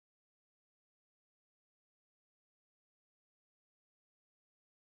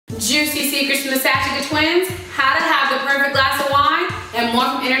juicy secrets from the Sachika twins, how to have the perfect glass of wine, and more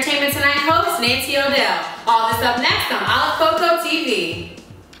from Entertainment Tonight host Nancy O'Dell. All this up next on OliveCoco TV.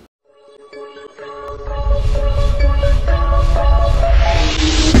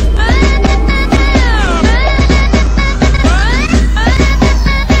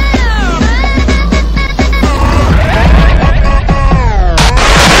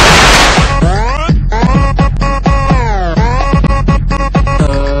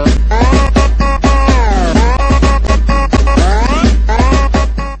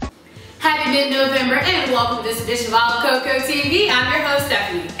 Edition of OliveCoco TV. I'm your host,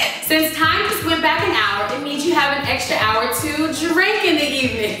 Stephanie. Since time just went back an hour, it means you have an extra hour to drink in the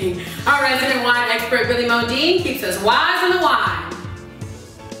evening. Our resident wine expert, Billy Modean, keeps us wise on the wine.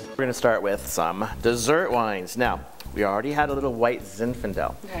 We're going to start with some dessert wines. Now, we already had a little white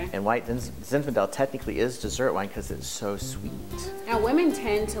Zinfandel. Okay. And white Zinfandel technically is dessert wine because it's so sweet. Now, women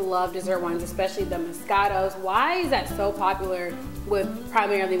tend to love dessert wines, especially the Moscatos. Why is that so popular with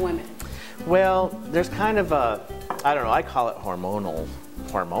primarily women? Well, there's kind of a, I don't know, I call it hormonal.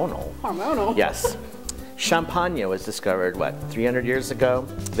 Hormonal? Hormonal? Yes. Champagne was discovered, what, 300 years ago?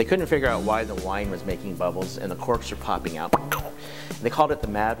 They couldn't figure out why the wine was making bubbles and the corks were popping out. They called it the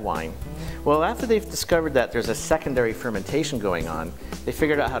mad wine. Well, after they've discovered that there's a secondary fermentation going on, they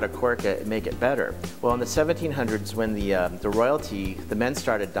figured out how to cork it and make it better. Well, in the 1700s, when the royalty, the men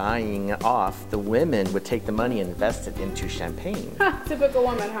started dying off, the women would take the money and invest it into champagne. Typical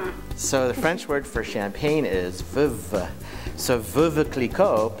woman, huh? So the French word for champagne is veuve. So veuve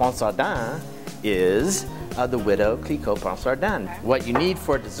Clicquot Ponsardin is the widow Clicquot Ponsardin. What you need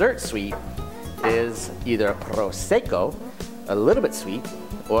for a dessert sweet is either prosecco, a little bit sweet,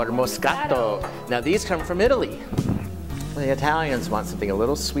 or Moscato. Now these come from Italy. The Italians want something a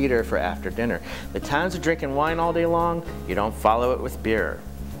little sweeter for after dinner. The Italians are drinking wine all day long. You don't follow it with beer,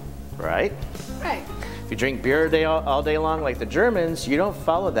 right? Right. If you drink beer all day long like the Germans, you don't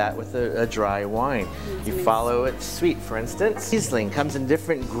follow that with a dry wine. You follow it sweet. For instance, Riesling comes in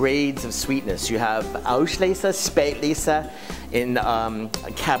different grades of sweetness. You have Auslese, Spätlese in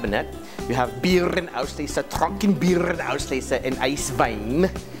Cabernet. You have Bieren Auslese, Trockenbieren Auslese, and Eiswein.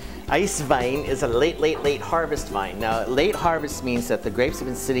 Eiswein is a late harvest vine. Now, late harvest means that the grapes have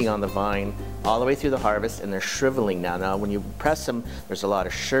been sitting on the vine all the way through the harvest and they're shriveling now. Now, when you press them, there's a lot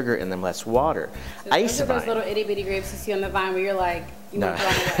of sugar in them, less water. So those are those little itty bitty grapes you see on the vine where you're like, you want to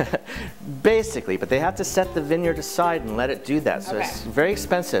run away. Basically, but they have to set the vineyard aside and let it do that. So it's very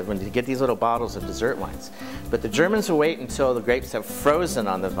expensive when you get these little bottles of dessert wines. But the Germans will wait until the grapes have frozen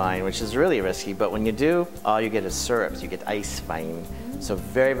on the vine, which is really risky. But when you do, all you get is syrups. You get Eiswein. So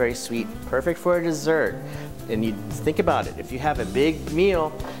very, very sweet, perfect for a dessert. And you think about it, if you have a big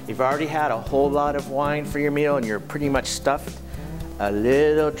meal, you've already had a whole lot of wine for your meal and you're pretty much stuffed, a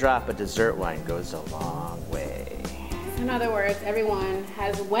little drop of dessert wine goes a long way. In other words, everyone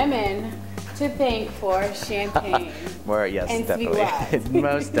has women to thank for champagne. More, yes, and definitely.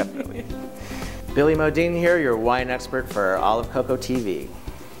 Most definitely. Billy Modean here, your wine expert for OliveCoco TV.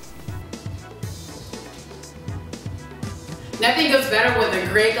 Nothing goes better with a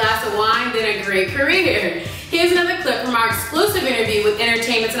great glass of wine than a great career. Here's another clip from our exclusive interview with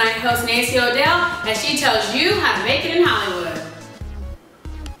Entertainment Tonight host Nancy O'Dell as she tells you how to make it in Hollywood.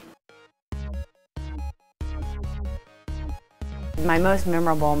 My most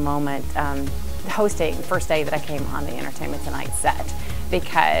memorable moment hosting the first day that I came on the Entertainment Tonight set,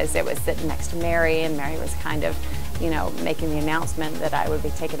 because it was sitting next to Mary, and Mary was kind of, you know, making the announcement that I would be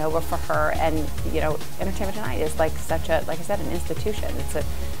taking over for her. And, you know, Entertainment Tonight is like such a, like I said, an institution. It's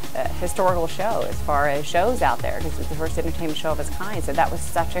a historical show as far as shows out there, because it's the first entertainment show of its kind. So that was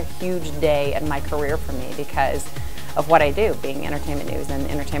such a huge day in my career for me because of what I do, being entertainment news and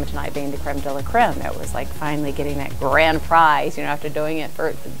Entertainment Tonight being the creme de la creme. It was like finally getting that grand prize, you know, after doing it for,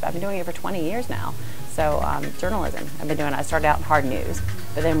 I've been doing it for 20 years now. So journalism, I've been doing, I started out in hard news,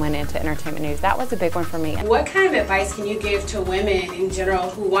 but then went into entertainment news. That was a big one for me. What kind of advice can you give to women in general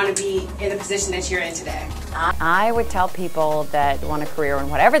who want to be in the position that you're in today? I would tell people that want a career in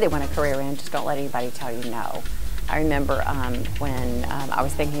whatever they want a career in, just don't let anybody tell you no. I remember when I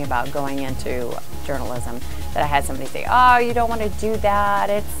was thinking about going into journalism, that I had somebody say, oh, you don't want to do that,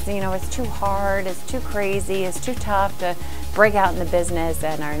 it's, you know, it's too hard, it's too crazy, it's too tough to break out in the business.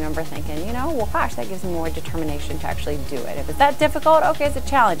 And I remember thinking, you know, well gosh, that gives me more determination to actually do it. If it's that difficult, okay, it's a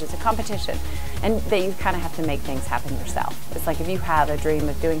challenge, it's a competition. And that you kind of have to make things happen yourself. It's like if you have a dream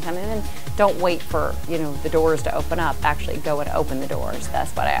of doing something, then don't wait for, you know, the doors to open up, actually go and open the doors.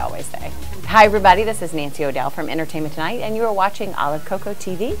 That's what I always say. Hi everybody, this is Nancy O'Dell from Entertainment Tonight, and you are watching OliveCoco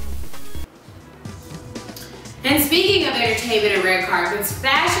TV. And speaking of entertainment and red carpets,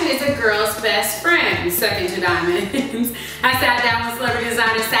 fashion is a girl's best friend, second to diamonds. I sat down with celebrity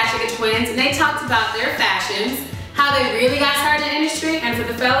designer Sachika twins and they talked about their fashions, how they really got started in the industry, and for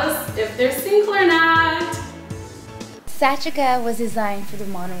the fellas, if they're single or not. Sachika was designed for the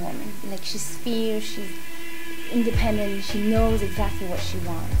modern woman. Like, she's fierce, she's independent, she knows exactly what she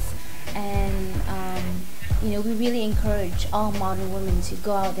wants. And you know, we really encourage all modern women to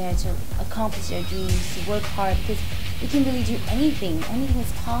go out there to accomplish their dreams, to work hard, because you can really do anything. Anything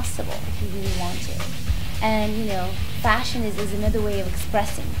is possible if you really want to. And you know, fashion is another way of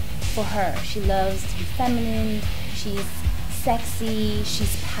expressing for her. She loves to be feminine, she's sexy,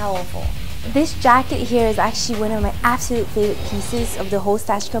 she's powerful. This jacket here is actually one of my absolute favorite pieces of the whole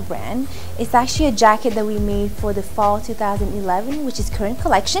Sachika brand. It's actually a jacket that we made for the fall 2011, which is current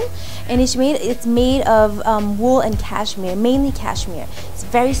collection, and it's made of wool and cashmere, mainly cashmere. It's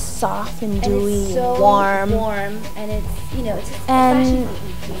very soft and dewy, and it's so warm, and it's, you know, it's and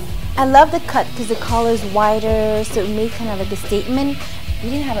I love the cut because the collar is wider, so it made kind of like a statement.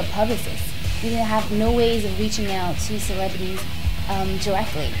 We didn't have a publicist. We didn't have no ways of reaching out to celebrities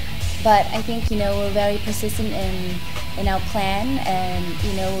directly. But I think, you know, we're very persistent in our plan, and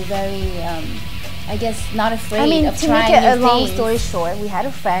you know, we're very, I guess, not afraid of trying new things. To make it a long story short, we had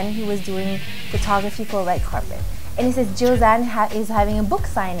a friend who was doing photography for a red carpet, and he says, Jilzan is having a book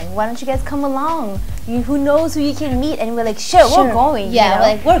signing. Why don't you guys come along? Who knows who you can meet? And we're like, sure. We're going. Yeah,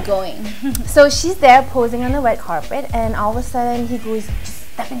 you know? like, we're going. So she's there posing on the red carpet, and all of a sudden he goes,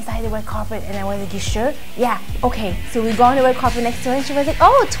 step inside the red carpet, and I was like, you sure? Yeah, okay. So we go on the red carpet next to her, and she was like,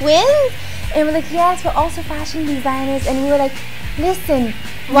 oh, twins? And we're like, yes, we're also fashion designers. And we were like, listen,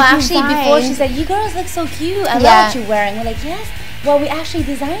 well, actually, before she said, you girls look so cute, I love what you're wearing. We're like, yes, well, we actually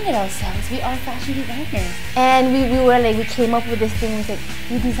designed it ourselves. We are fashion designers. And we were like, we came up with this thing, we said,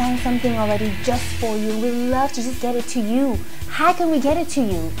 we designed something already just for you. We'd love to just get it to you. How can we get it to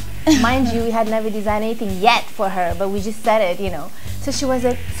you? Mind you, we had never designed anything yet for her, but we just said it, you know. So she was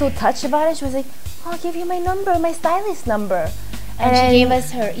like so touched about it. She was like, I'll give you my number, my stylist number. And she gave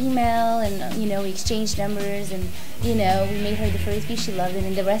us her email, and you know, we exchanged numbers, and you know, we made her the first piece. She loved it,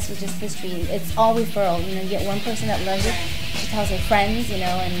 and the rest was just history. It's all referral. You know, you get one person that loves it, she tells her friends, you know,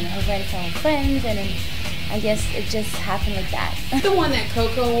 and her friends tell her friends, and then I guess it just happened like that. The one that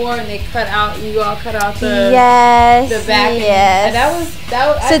Coco wore, and they cut out, you all cut out the the back. Yes. And that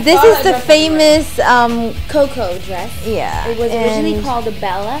was. So this is the famous Coco dress. Yeah. It was originally called the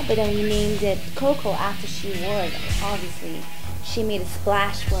Bella, but then we named it Coco after she wore it. Obviously, she made a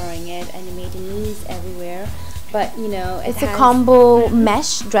splash wearing it, and it made the knees everywhere. But you know, it's a combo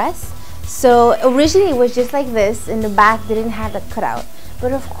mesh dress. So originally it was just like this, in the back they didn't have that cutout.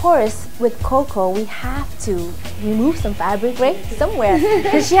 But of course, with Coco, we have to remove some fabric, right? Somewhere.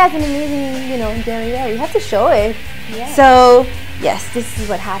 Because she has an amazing, you know, derriere. You have to show it. Yeah. So, yes, this is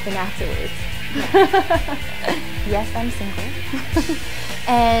what happened afterwards. Yeah. Yes, I'm single.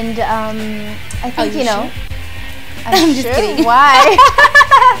 And I think, you know, sure? I'm just kidding. Why?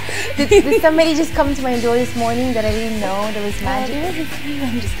 did somebody just come to my door this morning that I didn't know? There was magic.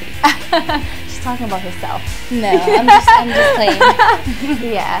 I'm just kidding. She's talking about herself. No, I'm just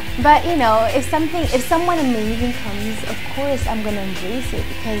playing. Yeah, but you know, if someone amazing comes, of course I'm gonna embrace it,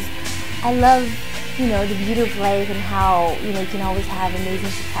 because I love, you know, the beauty of life and how, you know, you can always have amazing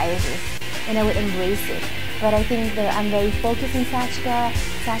surprises, and I would embrace it. But I think that I'm very focused on Sachika.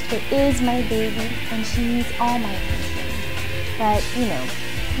 Sachika is my baby, and she needs all my attention. But you know,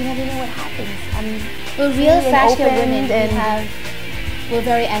 you never know what happens. We're real Sachika women. We're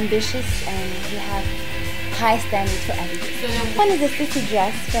very ambitious, and we have high standards for everything. One is the sissy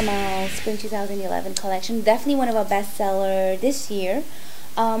dress from our spring 2011 collection. Definitely one of our bestsellers this year.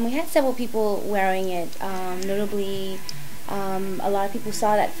 We had several people wearing it, notably. A lot of people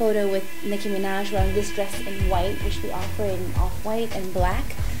saw that photo with Nicki Minaj wearing this dress in white, which we offer in off-white and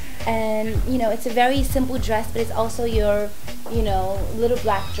black. And you know, it's a very simple dress, but it's also your, you know, little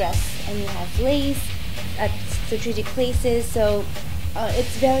black dress, and it has lace at strategic places. So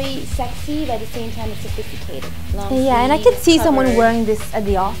it's very sexy, but at the same time it's sophisticated. Yeah, and I can see someone wearing this at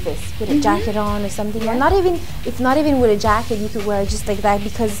the office with a jacket on or something. Yeah. Or not even, if not even with a jacket, you could wear it just like that,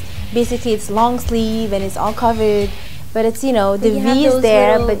 because basically it's long sleeve and it's all covered. But it's, you know, the V is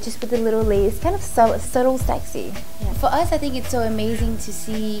there, but just with the little lace, kind of subtle, sexy. Yeah. For us, I think it's so amazing to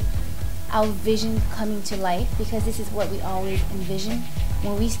see our vision coming to life, because this is what we always envisioned.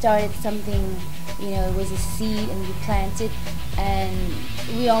 When we started something, you know, it was a seed and we planted, and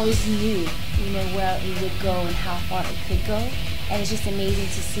we always knew, you know, where it would go and how far it could go. And it's just amazing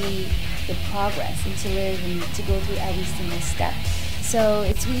to see the progress and to live and to go through every single step. So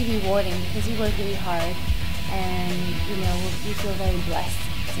it's really rewarding, because we work really hard. and we feel very blessed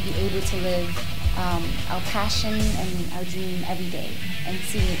to be able to live our passion and our dream every day and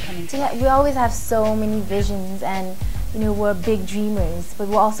seeing it coming to life. We always have so many visions, and we're big dreamers, but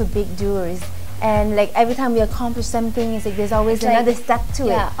we're also big doers. And like every time we accomplish something, it's like there's always another step to it.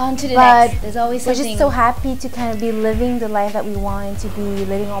 Yeah, on to the next. There's always something. We're just so happy to kind of be living the life that we want, to be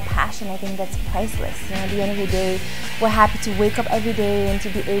living our passion. I think that's priceless. At the end of the day, we're happy to wake up every day and to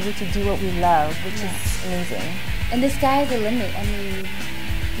be able to do what we love, which is amazing. And the sky's the limit. I mean,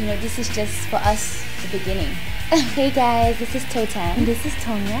 this is just for us the beginning. Hey guys, this is Totan. And this is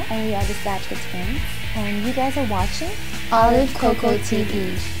Tonya. And we are the Sachika twins. And you guys are watching OliveCoco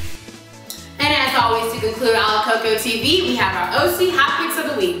TV. And as always, to conclude OliveCoco TV, we have our OC Hot Picks of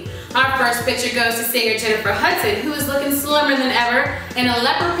the Week. Our first picture goes to singer Jennifer Hudson, who is looking slimmer than ever in a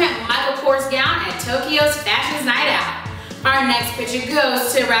leopard print Michael Kors gown at Tokyo's Fashions Night Out. Our next picture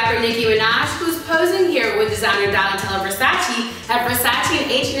goes to rapper Nicki Minaj, who's posing here with designer Donatella Versace at Versace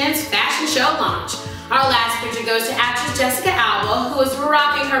and H&M's fashion show launch. Our last picture goes to actress Jessica Alba, who is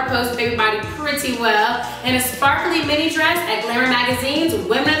rocking her post-baby body pretty well in a sparkly mini dress at Glamour Magazine's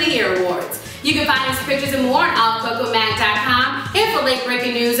Women of the Year Awards. You can find these pictures and more on OliveCocoMag.com. And for late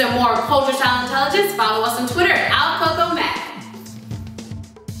breaking news and more culture style intelligence, follow us on Twitter at OliveCocoMag.